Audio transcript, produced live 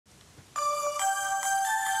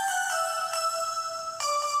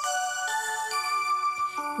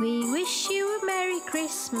We wish you a Merry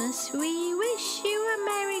Christmas. We wish you a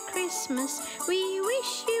Merry Christmas. We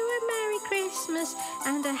wish you a Merry Christmas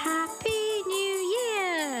and a Happy New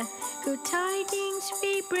Year. Good tidings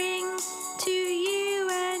we bring to you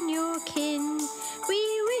and your kin. We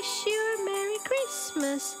wish you a Merry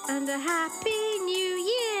Christmas and a Happy New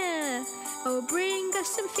Year. Oh, bring us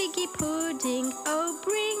some figgy pudding. Oh,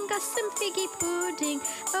 bring us some figgy pudding.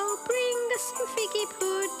 Oh, bring us some figgy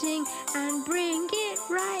pudding and bring it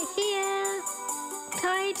right here.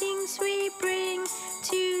 Tidings we bring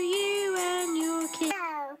to you and your kin.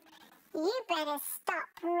 Oh, you better stop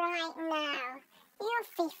right now. You're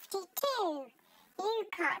 52. You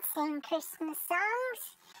can't sing Christmas songs.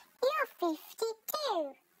 You're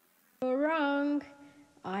 52. You're wrong.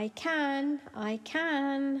 I can.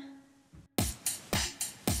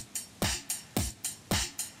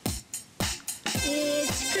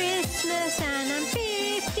 It's Christmas and I'm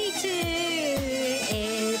 52.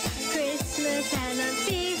 It's Christmas and I'm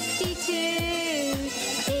 52.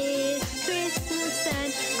 It's Christmas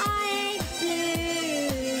and I ain't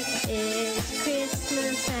blue. It's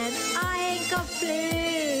Christmas and I ain't got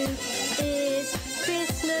blue. It's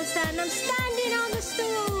Christmas and I'm standing on the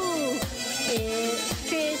stool. It's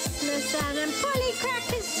Christmas and I'm pulling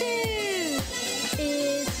crackers too.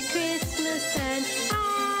 It's Christmas and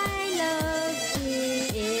I love you.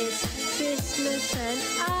 It's Christmas and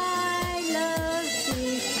I love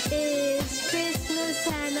you. It's Christmas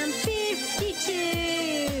and I'm 52.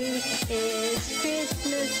 It's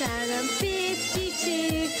Christmas and I'm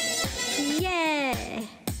 52. Yeah!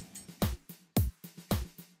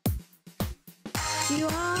 You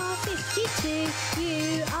are 52.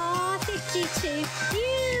 You are 52.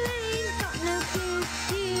 You ain't got no clue.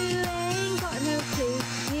 You ain't got no clue.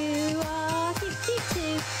 You are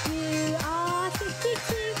 52. You are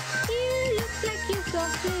 52. You look like you've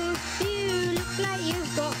got flu. You look like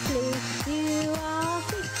you've got flu. You are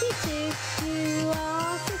 52. You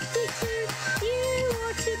are 52. You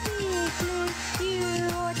ought to be blue. You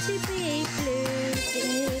ought to be blue.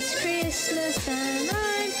 It's Christmas and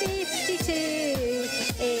I'm 52.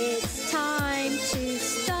 It's time to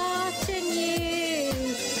start anew.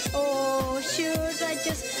 Or should I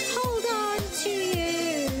just hold on to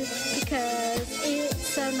you? Because it's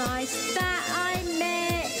so nice that I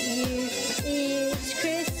met you. It's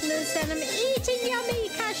Christmas and I'm eating yummy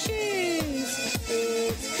cashews.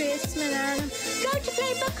 It's Christmas and I'm going to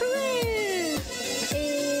play buckaroo.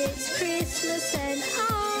 It's Christmas and I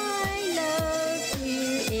love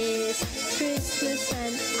you. It's Christmas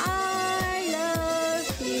and I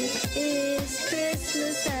love you. It's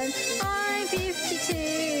Christmas and I'm 52.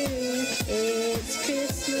 It's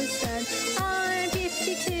Christmas and I'm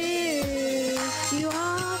 52. You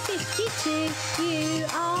are 52. You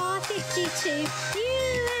are 52. You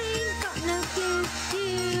ain't got no clue.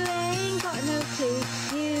 You ain't got no clue.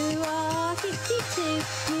 You are 52.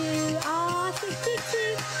 You are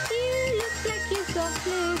 52. You look like you've got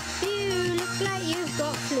flu. You look like you've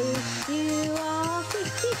got flu. You are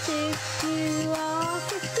 52. You are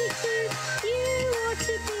 52. You ought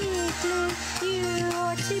to be blue. You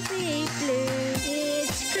ought to be blue.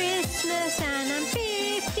 It's Christmas and I'm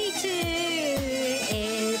 52.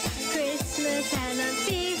 It's Christmas and I'm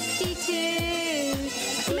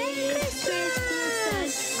 52. Merry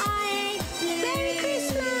Christmas! I ain't blue. Merry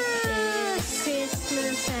Christmas! It's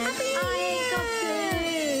Christmas and I ain't got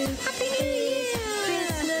blue. Happy New Year! It's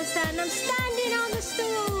Christmas and I'm standing on the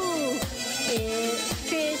stool. It's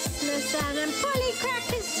Christmas and I'm pulling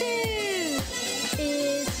crackers too.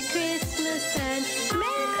 It's Christmas and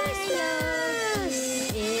Merry Christmas!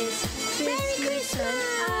 It's Christmas and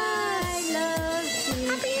I love you.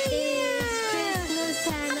 Happy New Year! It's Christmas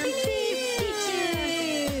and I'm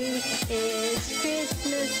 52. It's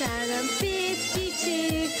Christmas and I'm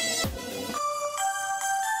 52.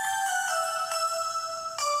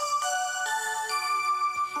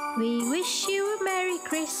 We wish you a Merry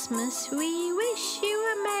Christmas. We wish you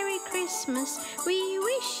a Merry Christmas. We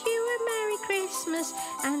wish you a Merry Christmas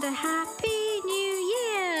and a Happy New